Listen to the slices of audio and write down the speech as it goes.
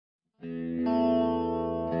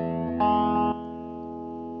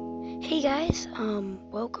Hey guys,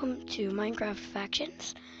 welcome to Minecraft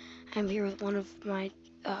Factions. I'm here with one of my,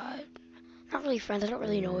 not really friends, I don't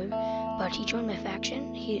really know him, but he joined my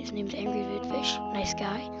faction. His name's Angry Vidfish, nice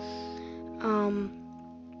guy.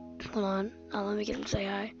 Hold on, let me get him to say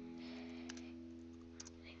hi.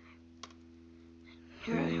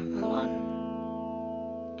 Here I am, hold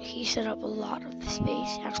on. He set up a lot of this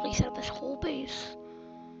base, actually he set up this whole base.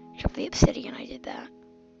 Except the obsidian, I did that.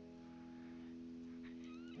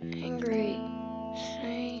 Angry,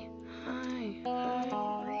 say hi,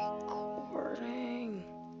 I'm recording.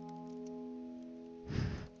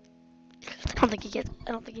 I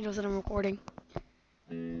don't think he knows that I'm recording.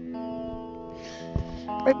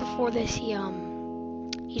 Right before this, he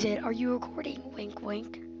said, "Are you recording?" Wink,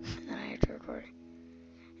 wink. And I had to record.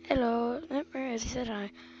 Hello, he said hi.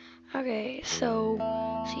 Okay, so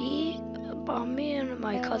see, me and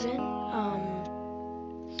my cousin,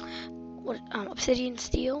 Obsidian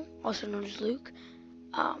Steel, also known as Luke,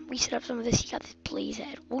 we set up some of this. He got this blaze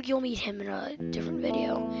head. Well, you'll meet him in a different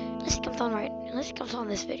video. Unless he comes on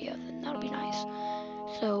this video, then that'll be nice.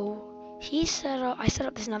 So I set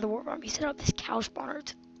up this nether wart farm. He set up this cow spawner.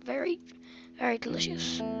 It's very, very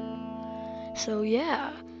delicious. So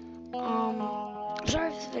yeah, I'm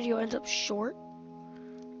sorry if this video ends up short.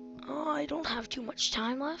 I don't have too much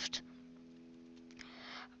time left.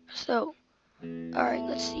 So, alright,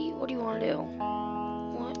 let's see. What do you want to do?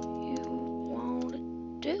 What you want to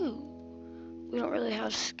do? We don't really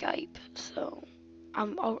have Skype, so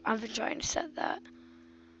I've been trying to set that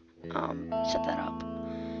up.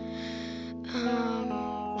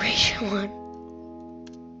 Ratio 1.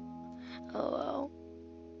 Oh well.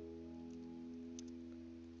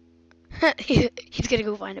 He's gonna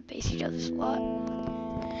go find a base. He does this a lot.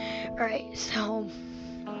 Alright, so oh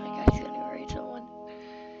my god, he's gonna go raid someone.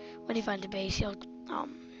 When he finds a base, I'll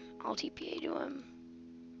TPA to him.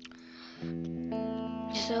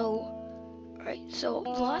 So, alright, so the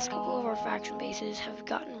last couple of our faction bases have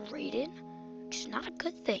gotten raided, which is not a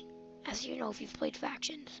good thing, as you know if you've played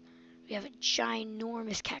factions. We have a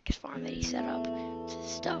ginormous cactus farm that he set up. It's his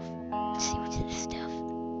stuff. Let's see what's in his stuff.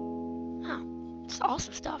 Oh, it's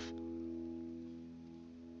awesome stuff.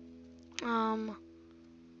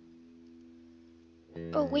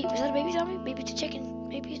 Oh wait, was that a baby zombie? Maybe it's a chicken.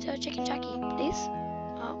 Maybe it's a chicken Jackie, please.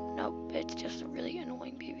 Oh no, it's just a really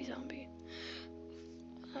annoying baby zombie.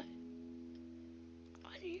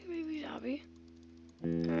 I need a baby zombie.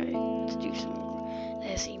 Alright, let's do some.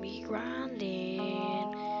 They see me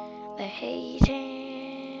grinding. They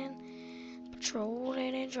hating,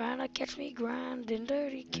 patrolling and trying to catch me grinding,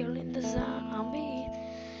 dirty, killing the zombie.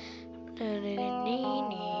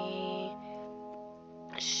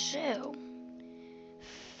 So,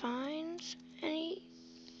 finds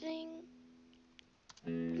anything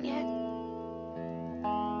yet?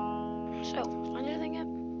 So, find anything yet?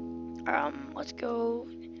 Let's go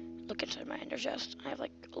look inside my ender chest. I have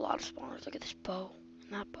like a lot of spawners. Look at this bow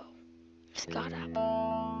and that bow. Scott apple.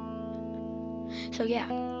 So yeah,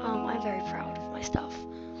 I'm very proud of my stuff.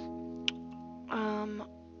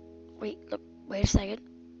 Wait a second.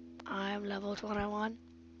 I'm level 21.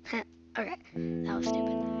 Okay, that was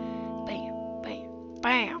stupid. Bam, bam,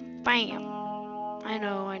 bam, bam. I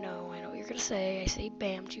know what you're gonna say. I say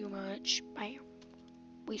bam too much. Bam.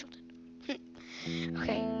 Weaselton.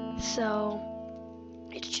 Okay, so,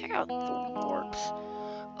 let's check out the warps.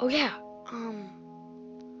 Oh yeah,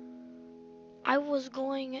 I was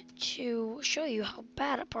going to show you how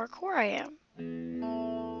bad at parkour I am.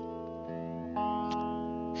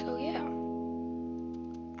 So yeah.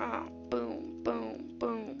 Boom, boom,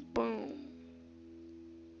 boom, boom.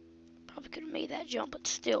 Probably could have made that jump, but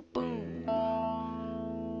still, boom.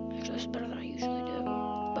 Actually, that's better than I usually do.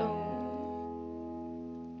 Boom.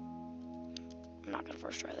 I'm not gonna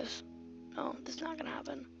first try this. No, this is not gonna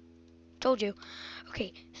happen. Told you.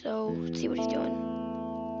 Okay, so let's see what he's doing.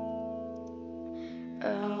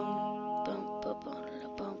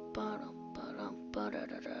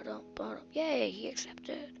 Yay, he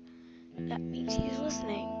accepted. That means he's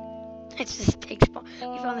listening. It's this pig spawn.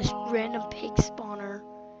 We found this random pig spawner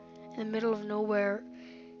in the middle of nowhere.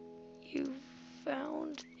 You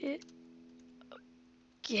found it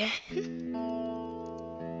again?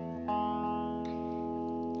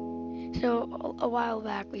 So, a while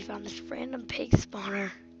back, we found this random pig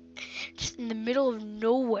spawner just in the middle of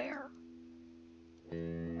nowhere.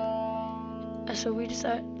 So we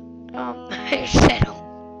decided, I settle.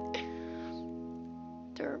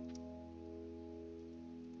 Derp.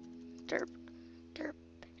 Derp. Derp.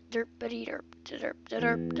 Derp-a-dee derp. Derp.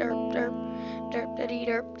 Derp. Derp. Derp. Derp-a-dee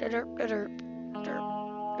derp. Derp. Derp. Derp.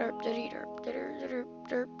 Derp-a-dee derp. Derp.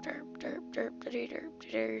 Derp. Derp. Derp. Derp-a-dee derp.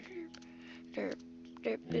 Derp. Want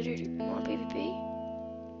a PvP?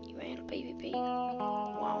 You ain't a PvP.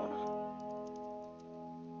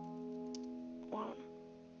 Wanna.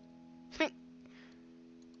 Okay.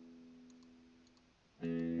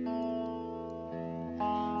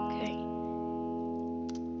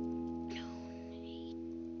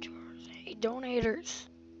 Hey, donators.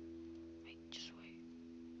 Wait, just wait.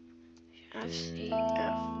 FCF/FCP.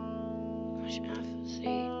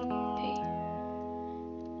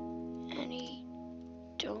 Any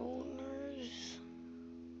donors?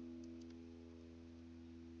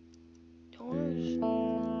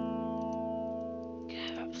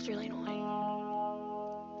 God, that's really annoying.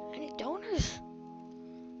 Any donors?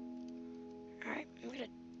 Alright, I'm gonna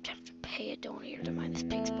have to pay a donator to mine this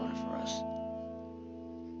pig spawner for us.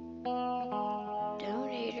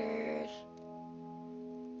 Donators.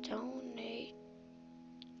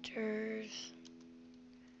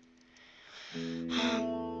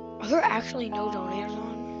 Are there actually no donators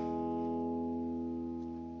on?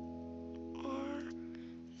 Are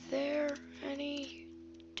there any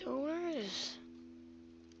donors?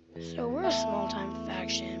 So we're a small-time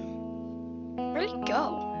faction. Where'd he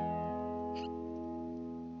go?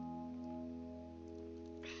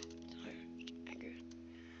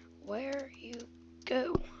 Where you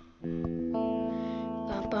go?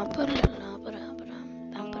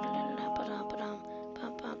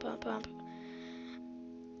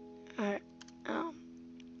 Alright,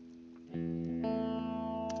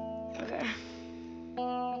 okay.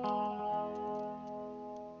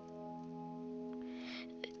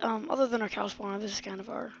 Other than our cow spawner, this is kind of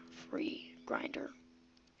our free grinder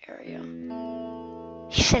area.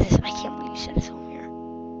 He said this. I can't believe he said his home here.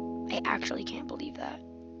 I actually can't believe that.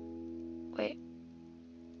 Wait.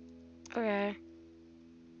 Okay.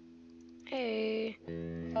 Hey.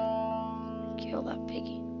 Kill that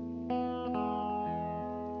piggy.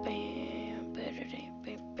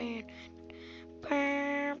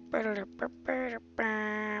 Bam.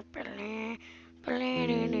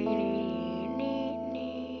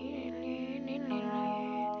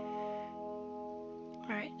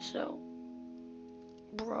 Alright, so,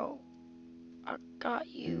 bro, I got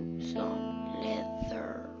you some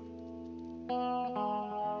leather. Hold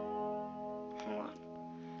on.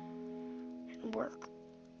 Work.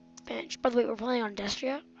 Bench. By the way, we're playing on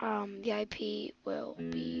Destria. The IP will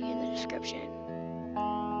be in the description.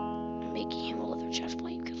 I'm making him a leather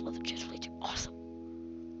chestplate because leather chestplates are awesome.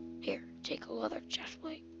 Here, take a leather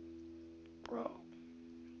chestplate. Bro.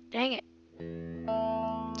 Dang it.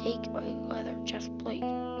 Take a leather chestplate.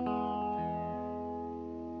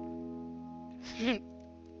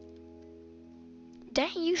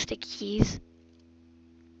 Dang you, sticky keys.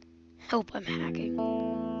 Hope I'm hacking. I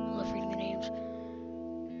love reading the names.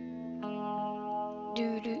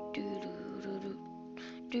 Do do do do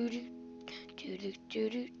do do do do do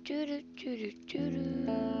do do do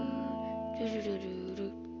do do do do.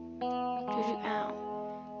 Ow.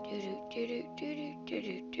 Do do do do do do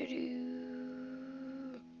do do.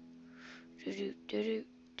 Do do do do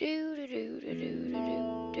do do do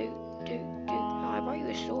do do. No, I brought you a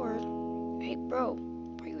sword. Hey, bro, I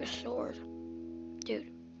brought you a sword, dude.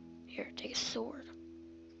 Here, take a sword.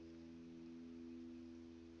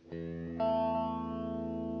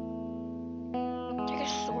 Take a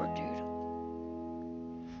sword, dude.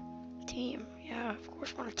 Team, yeah, of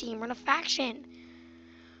course we're on a team. We're in a faction.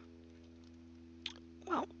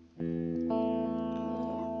 Well,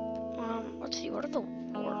 let's see. What are the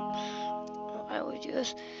warps? Oh, I always do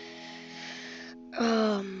this.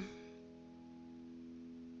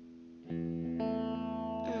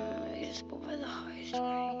 Just go by the highest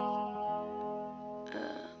rank.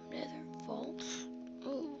 Nether vaults.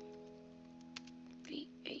 Ooh.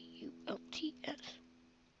 VAULTS.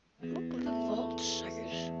 What are the vaults,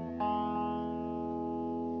 suckers?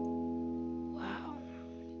 Wow.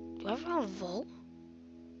 Do I have a vault?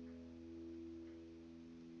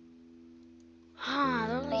 Ah,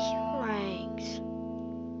 they're only hero ranks.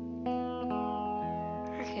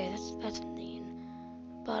 Okay, that's mean.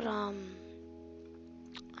 But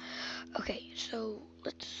okay, so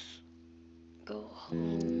let's go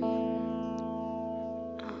home.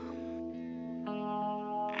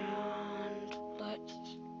 And let's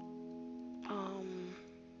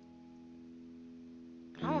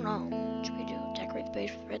I don't know. What should we do? Decorate the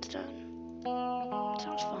base with redstone.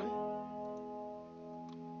 Sounds fun.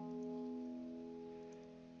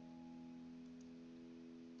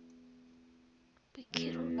 We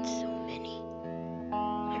killed so many.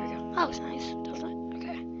 There we go. That was nice, doesn't it?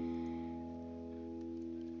 Okay.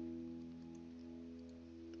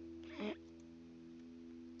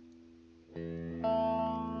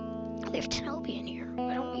 They have 10 LP in here.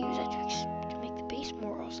 Why don't we use that to base,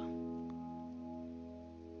 more awesome.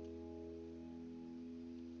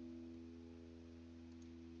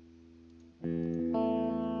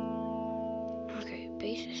 Okay,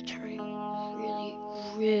 base is turning really,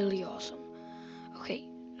 really awesome. Okay,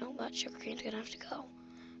 no, that sugarcane's gonna have to go.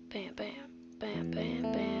 Bam, bam, bam, bam,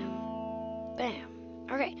 bam, bam.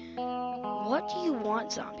 Okay, what do you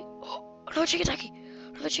want, zombie? Oh, another chicken turkey!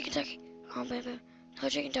 Another chicken turkey! Bam, bam. Another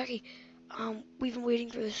chicken turkey. We've been waiting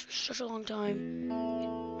for this for such a long time.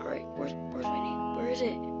 Alright, where's my name? Where is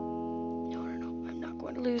it? No, I'm not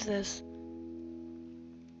going to lose this.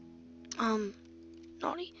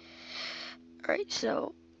 Naughty. Alright,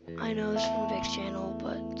 so, I know this is from Vic's channel,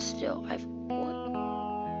 but still, what?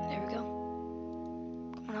 There we go.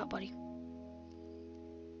 Come on out, buddy.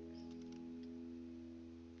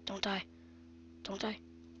 Don't die. Don't die.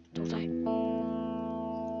 Don't die.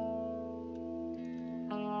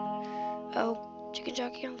 Oh, chicken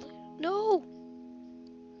jockey on the... No!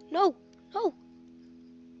 No! No!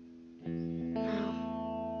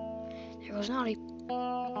 No. There goes Naughty.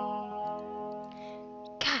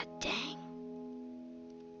 God dang.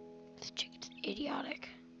 This chicken's idiotic.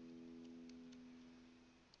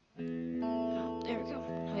 Oh, there we go.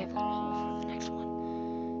 Now we have a little hole for the next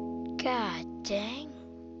one. God dang.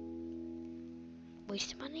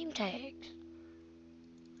 Wasted my name tags.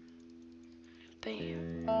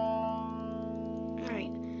 Bam.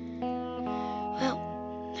 Alright. Well,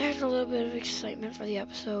 there's a little bit of excitement for the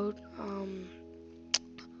episode.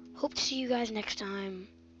 Hope to see you guys next time.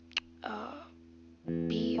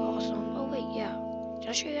 Be awesome. Oh wait, yeah. Did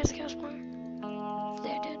I show you guys the cow spawner?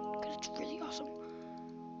 Hopefully I did, because it's really awesome.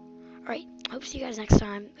 Alright, hope to see you guys next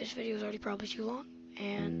time. This video is already probably too long.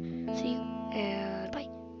 And see you, and bye.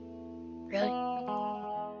 Really?